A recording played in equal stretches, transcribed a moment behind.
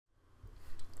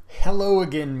Hello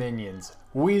again, minions.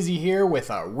 Wheezy here with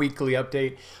our weekly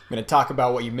update. I'm going to talk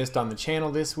about what you missed on the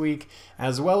channel this week,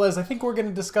 as well as I think we're going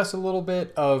to discuss a little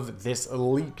bit of this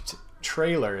leaked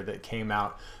trailer that came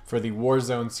out for the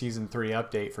Warzone Season 3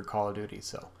 update for Call of Duty.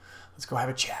 So let's go have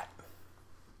a chat.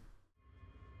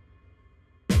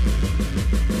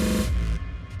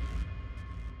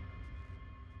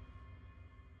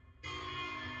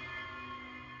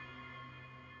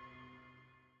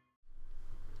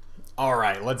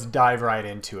 Alright, let's dive right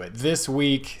into it. This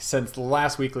week, since the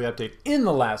last weekly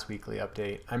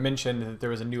update, I mentioned that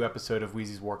there was a new episode of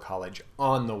Wheezy's War College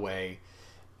on the way.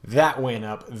 That went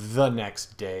up the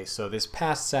next day. So this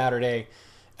past Saturday,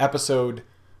 episode,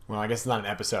 well, I guess it's not an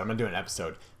episode, I'm going to do an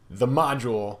episode. The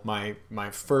module,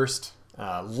 my first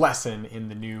lesson in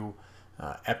the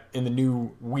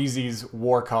new Wheezy's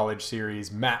War College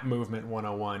series, Map Movement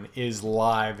 101, is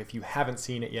live. If you haven't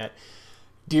seen it yet,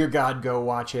 dear God, go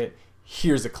watch it.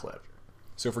 Here's a clip.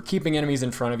 So for keeping enemies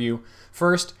in front of you,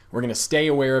 first, we're going to stay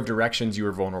aware of directions you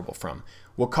are vulnerable from.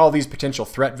 We'll call these potential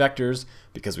threat vectors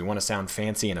because we want to sound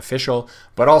fancy and official,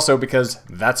 but also because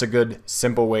that's a good,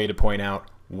 simple way to point out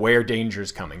where danger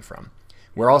is coming from.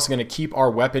 We're also going to keep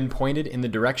our weapon pointed in the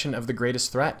direction of the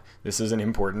greatest threat. This is an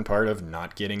important part of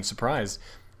not getting surprised.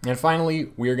 And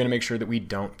finally, we are going to make sure that we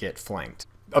don't get flanked.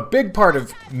 A big part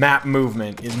of map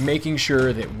movement is making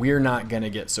sure that we're not going to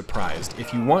get surprised.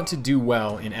 If you want to do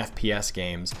well in FPS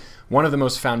games, one of the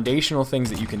most foundational things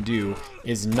that you can do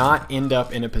is not end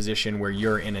up in a position where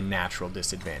you're in a natural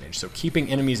disadvantage. So keeping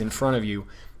enemies in front of you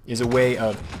is a way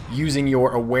of using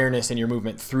your awareness and your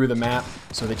movement through the map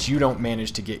so that you don't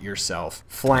manage to get yourself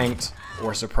flanked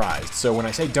or surprised. So when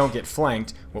I say don't get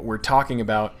flanked, what we're talking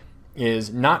about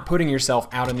is not putting yourself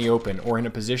out in the open or in a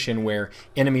position where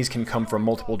enemies can come from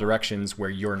multiple directions where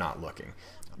you're not looking.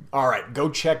 Alright, go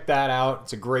check that out.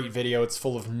 It's a great video. It's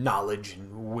full of knowledge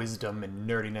and wisdom and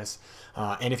nerdiness.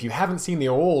 And if you haven't seen the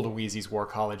old Wheezy's War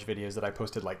College videos that I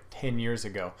posted like 10 years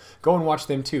ago, go and watch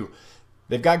them too.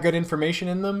 They've got good information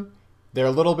in them. They're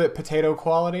a little bit potato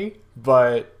quality,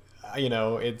 but you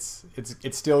know, it's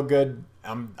still good.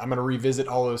 I'm going to revisit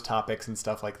all those topics and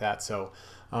stuff like that. So,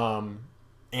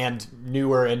 and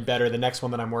newer and better, the next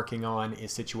one that I'm working on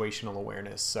is situational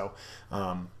awareness. So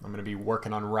I'm going to be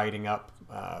working on writing up,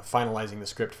 finalizing the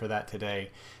script for that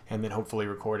today, and then hopefully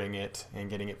recording it and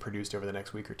getting it produced over the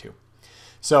next week or two.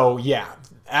 So yeah,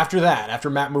 after that, after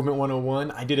Map Movement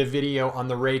 101, I did a video on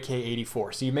the RAI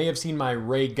K-84. So you may have seen my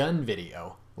ray gun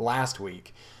video last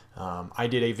week. I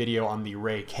did a video on the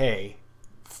RAI K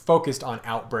focused on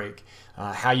Outbreak,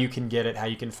 how you can get it, how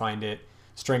you can find it,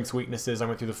 strengths, weaknesses. I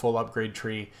went through the full upgrade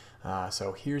tree.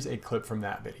 So here's a clip from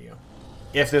that video.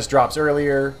 If this drops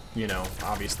earlier, you know,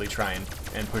 obviously try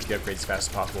and push the upgrades as fast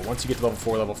as possible. Once you get to level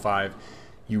 4, level 5,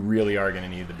 you really are going to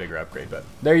need the bigger upgrade. But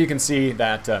there you can see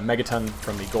that Megaton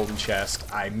from the golden chest.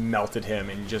 I melted him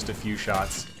in just a few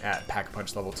shots at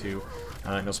Pack-a-Punch level 2.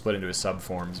 And he'll split into his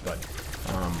sub-forms. But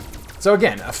so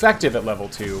again, effective at level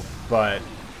 2, but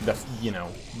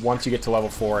once you get to level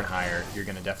 4 and higher, you're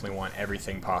going to definitely want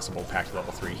everything possible packed to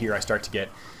level 3. Here I start to get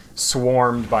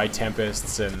swarmed by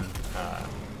Tempests and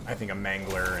I think a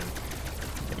Mangler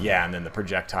and yeah, and then the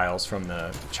projectiles from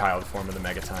the child form of the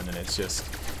Megaton, and it's just,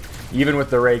 even with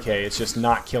the RAI K, it's just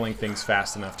not killing things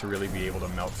fast enough to really be able to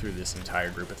melt through this entire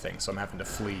group of things. So I'm having to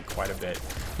flee quite a bit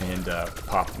and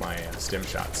pop my stim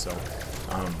shots. So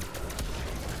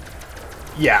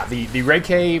yeah, the RAI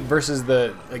K versus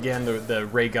the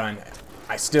ray gun,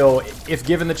 I still, if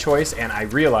given the choice, and I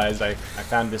realized I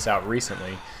found this out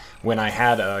recently when I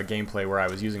had a gameplay where I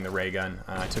was using the ray gun.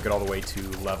 I took it all the way to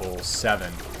level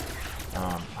 7.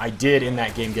 I did in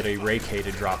that game get a RAI K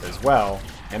to drop as well,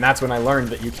 and that's when I learned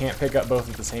that you can't pick up both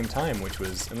at the same time, which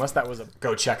was, unless that was a...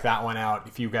 Go check that one out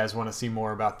if you guys want to see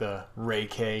more about the RAI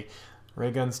K.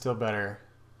 Ray gun's still better.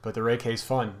 But the RAI K's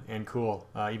fun and cool.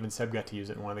 Even Seb got to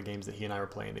use it in one of the games that he and I were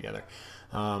playing together.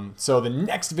 So the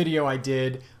next video I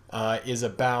did is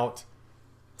about,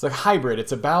 it's a hybrid.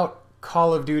 It's about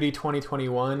Call of Duty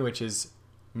 2021, which is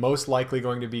most likely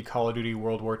going to be Call of Duty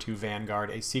World War II Vanguard,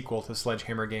 a sequel to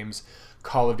Sledgehammer Games'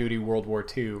 Call of Duty World War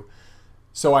II.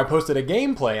 So I posted a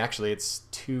gameplay, actually it's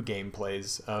 2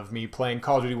 gameplays, of me playing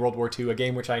Call of Duty World War II, a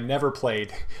game which I never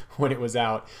played when it was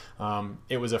out.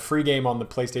 It was a free game on the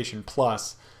PlayStation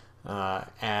Plus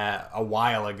a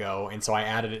while ago, and so I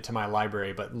added it to my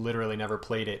library, but literally never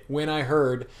played it. When I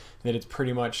heard that it's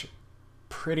pretty much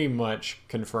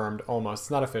confirmed, almost,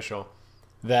 it's not official,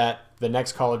 that the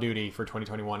next Call of Duty for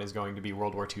 2021 is going to be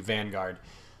World War II Vanguard,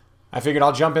 I figured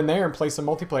I'll jump in there and play some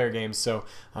multiplayer games. So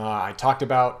I talked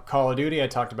about Call of Duty, I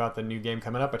talked about the new game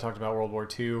coming up, I talked about World War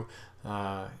II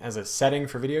as a setting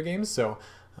for video games. So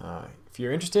If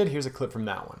you're interested, here's a clip from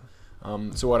that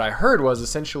one. So what I heard was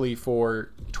essentially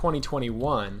for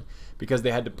 2021, because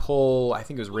they had to pull, I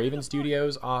think it was Raven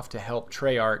Studios off to help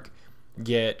Treyarch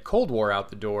get Cold War out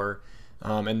the door,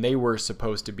 and they were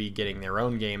supposed to be getting their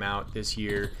own game out this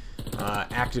year.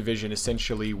 Activision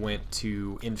essentially went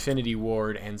to Infinity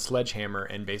Ward and Sledgehammer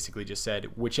and basically just said,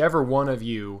 whichever one of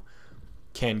you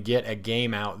can get a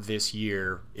game out this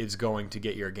year is going to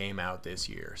get your game out this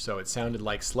year. So it sounded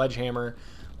like Sledgehammer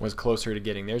was closer to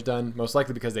getting theirs done, most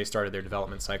likely because they started their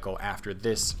development cycle after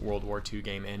this World War II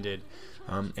game ended.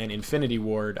 And Infinity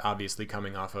Ward, obviously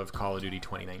coming off of Call of Duty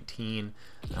 2019,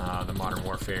 the Modern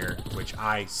Warfare, which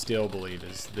I still believe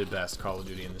is the best Call of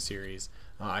Duty in the series.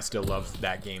 I still love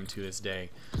that game to this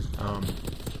day.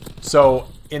 So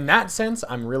in that sense,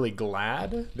 I'm really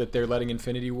glad that they're letting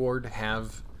Infinity Ward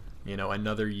have, you know,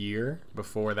 another year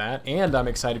before that. And I'm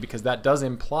excited because that does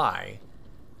imply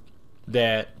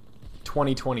that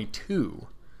 2022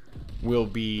 will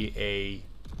be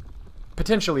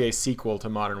potentially a sequel to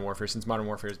Modern Warfare, since Modern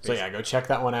Warfare is based. So yeah, go check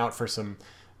that one out for some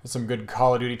good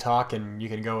Call of Duty talk, and you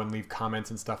can go and leave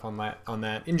comments and stuff on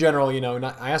that. In general, you know,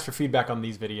 I ask for feedback on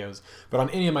these videos, but on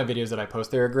any of my videos that I post,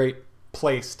 they're a great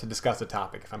place to discuss a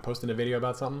topic. If I'm posting a video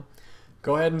about something,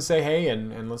 go ahead and say hey,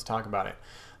 and let's talk about it.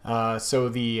 So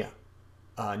the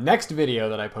next video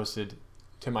that I posted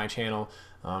to my channel,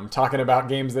 talking about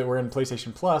games that were in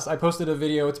PlayStation Plus, I posted a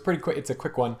video. It's pretty quick. It's a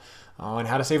quick one on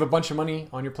how to save a bunch of money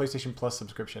on your PlayStation Plus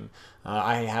subscription.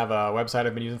 I have a website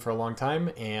I've been using for a long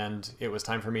time, and it was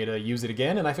time for me to use it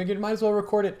again, and I figured I might as well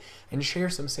record it and share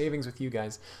some savings with you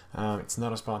guys. It's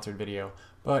not a sponsored video,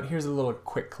 but here's a little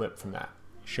quick clip from that.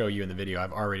 Show you in the video.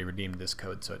 I've already redeemed this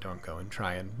code, so don't go and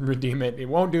try and redeem it. It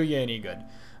won't do you any good.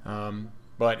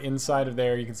 But inside of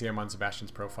there, you can see I'm on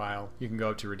Sebastian's profile. You can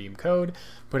go to redeem code,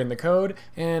 put in the code,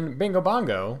 and bingo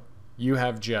bongo, you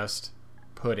have just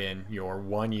put in your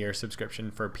 1-year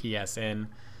subscription for PSN,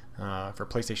 for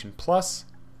PlayStation Plus,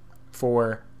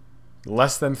 for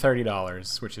less than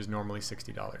 $30, which is normally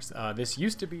 $60. This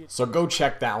used to be... So go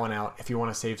check that one out if you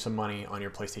want to save some money on your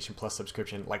PlayStation Plus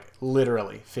subscription, like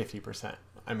literally 50%.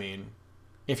 I mean,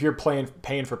 if you're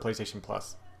paying for PlayStation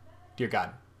Plus, dear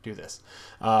God, do this.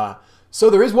 So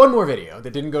there is one more video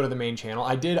that didn't go to the main channel.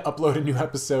 I did upload a new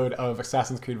episode of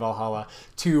Assassin's Creed Valhalla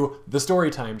to the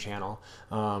Storytime channel.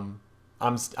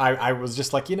 I was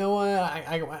just like, you know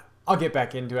what, I'll get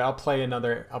back into it. I'll play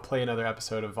another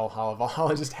episode of Valhalla.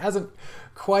 Valhalla just hasn't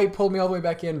quite pulled me all the way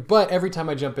back in, but every time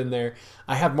I jump in there,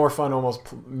 I have more fun almost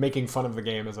making fun of the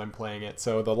game as I'm playing it.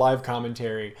 So the live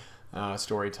commentary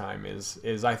Storytime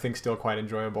is I think still quite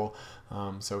enjoyable.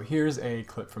 So here's a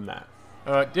clip from that.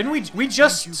 Didn't we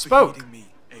just spoke? Me,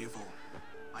 Eivor.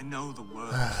 I know the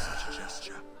worth of such a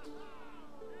gesture.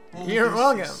 You're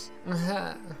wrong. It's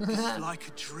like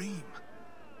a dream.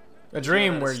 A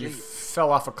dream where you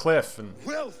fell off a cliff and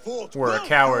were a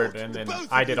coward, and then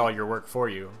I did all your work for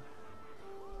you.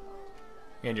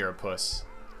 And you're a puss.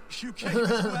 You came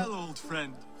as well, old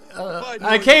friend.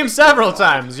 I came several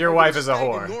times. Your wife is a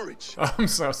whore. I'm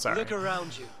so sorry. Look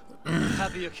around you.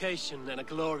 Happy occasion and a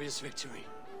glorious victory.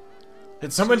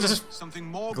 Did someone just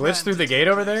glitch through the gate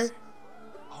over there?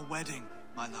 Our wedding,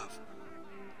 my love.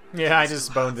 Yeah, I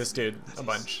just boned this dude a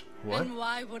bunch. What? And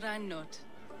why would I not?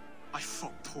 I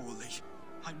fought poorly.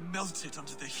 I melted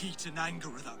under the heat and anger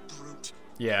of that brute.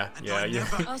 Yeah,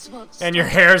 Oswald, and your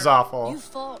hair's awful. you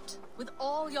fought with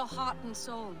all your heart and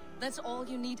soul. That's all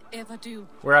you need ever do.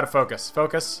 We're out of focus.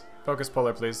 Focus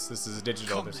puller, please. This is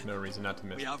digital. Come There's then. no reason not to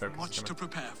miss We have focus. much to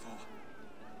prepare for.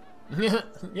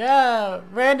 Yeah,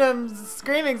 random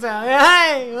screaming sound.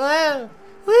 Hey, woo,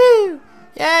 woo,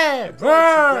 yeah,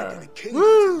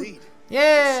 woo,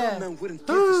 yeah,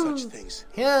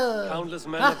 yeah. Countless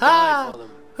men have died for them.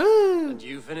 Woo, And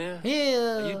you, Veneer?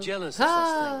 yeah. Are you jealous of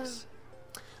such things?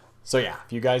 So yeah,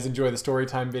 if you guys enjoy the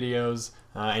Storytime videos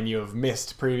and you have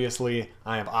missed previously,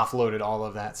 I have offloaded all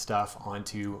of that stuff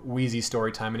onto Wheezy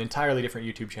Storytime, an entirely different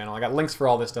YouTube channel. I got links for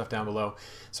all this stuff down below,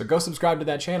 so go subscribe to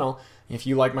that channel if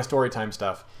you like my Storytime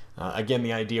stuff. Again,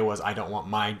 the idea was I don't want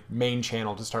my main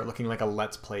channel to start looking like a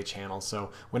Let's Play channel,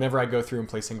 so whenever I go through and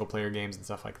play single-player games and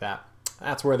stuff like that,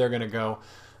 that's where they're going to go.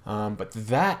 But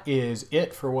that is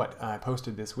it for what I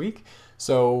posted this week.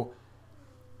 So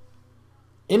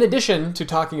in addition to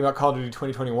talking about Call of Duty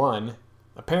 2021,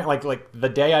 apparently, like the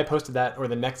day I posted that, or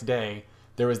the next day,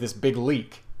 there was this big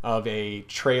leak of a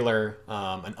trailer,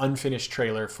 an unfinished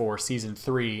trailer for Season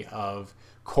 3 of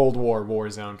Cold War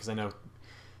Warzone, because I know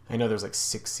there's like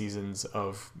 6 seasons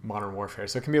of Modern Warfare,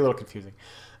 so it can be a little confusing.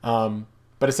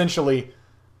 But essentially,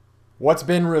 what's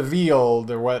been revealed,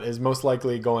 or what is most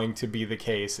likely going to be the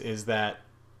case, is that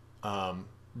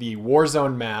the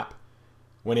Warzone map,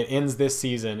 when it ends this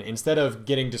season, instead of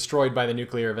getting destroyed by the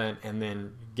nuclear event and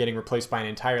then getting replaced by an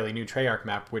entirely new Treyarch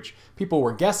map, which people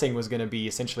were guessing was going to be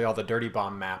essentially all the Dirty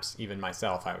Bomb maps, even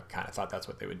myself, I kind of thought that's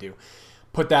what they would do.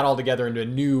 Put that all together into a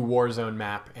new Warzone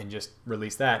map and just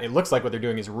release that. It looks like what they're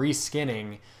doing is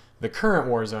reskinning the current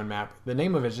Warzone map. The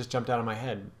name of it just jumped out of my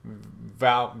head.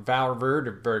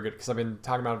 Valverde, because I've been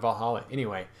talking about Valhalla.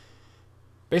 Anyway,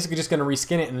 basically just going to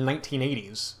reskin it in the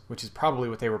 1980s, which is probably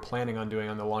what they were planning on doing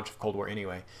on the launch of Cold War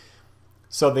anyway.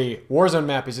 So the Warzone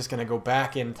map is just going to go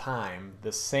back in time,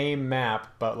 the same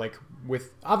map, but like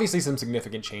with obviously some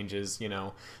significant changes. You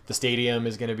know, the stadium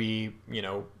is going to be, you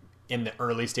know, in the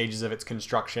early stages of its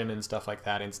construction and stuff like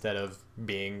that instead of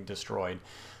being destroyed.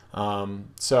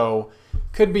 So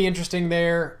could be interesting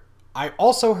there. I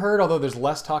also heard, although there's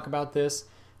less talk about this,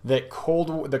 that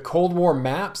the Cold War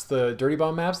maps, the Dirty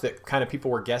Bomb maps that kind of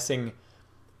people were guessing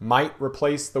might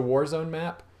replace the Warzone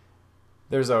map,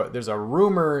 there's a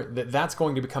rumor that that's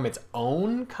going to become its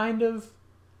own kind of,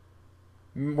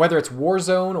 whether it's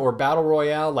Warzone or Battle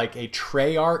Royale, like a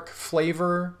Treyarch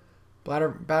flavor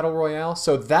Battle Royale.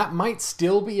 So that might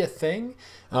still be a thing.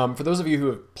 For those of you who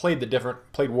have played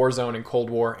Warzone and Cold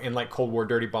War and like Cold War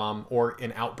Dirty Bomb or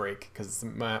in Outbreak, because it's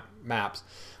maps.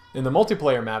 In the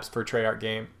multiplayer maps for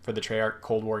the Treyarch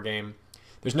Cold War game,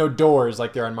 there's no doors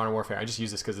like there are in Modern Warfare. I just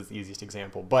use this because it's the easiest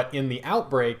example. But in the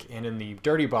Outbreak and in the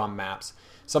Dirty Bomb maps,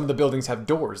 some of the buildings have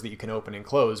doors that you can open and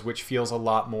close, which feels a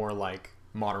lot more like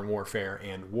Modern Warfare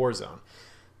and Warzone.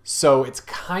 So it's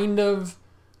kind of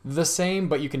the same,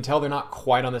 but you can tell they're not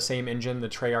quite on the same engine. The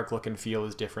Treyarch look and feel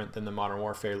is different than the Modern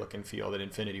Warfare look and feel that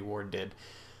Infinity Ward did.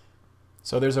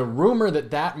 So there's a rumor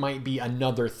that that might be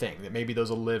another thing, that maybe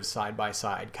those will live side by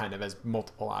side kind of as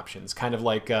multiple options, kind of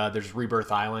like there's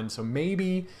Rebirth Island. So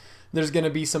maybe there's going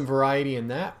to be some variety in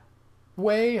that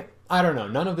way. I don't know.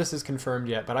 None of this is confirmed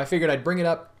yet, but I figured I'd bring it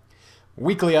up.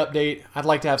 Weekly update. I'd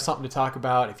like to have something to talk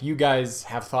about. If you guys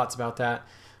have thoughts about that.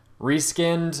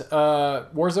 Reskinned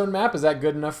Warzone map, is that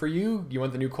good enough for you? You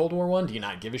want the new Cold War one? Do you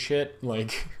not give a shit?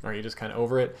 Like, are you just kind of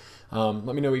over it? Let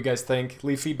me know what you guys think.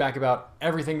 Leave feedback about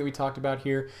everything that we talked about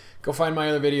here. Go find my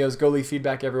other videos. Go leave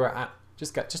feedback everywhere.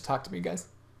 Just talk to me, guys.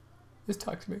 Just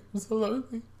talk to me. Just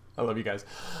love me. I love you guys.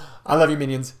 I love you,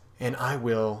 minions. And I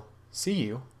will see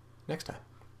you next time.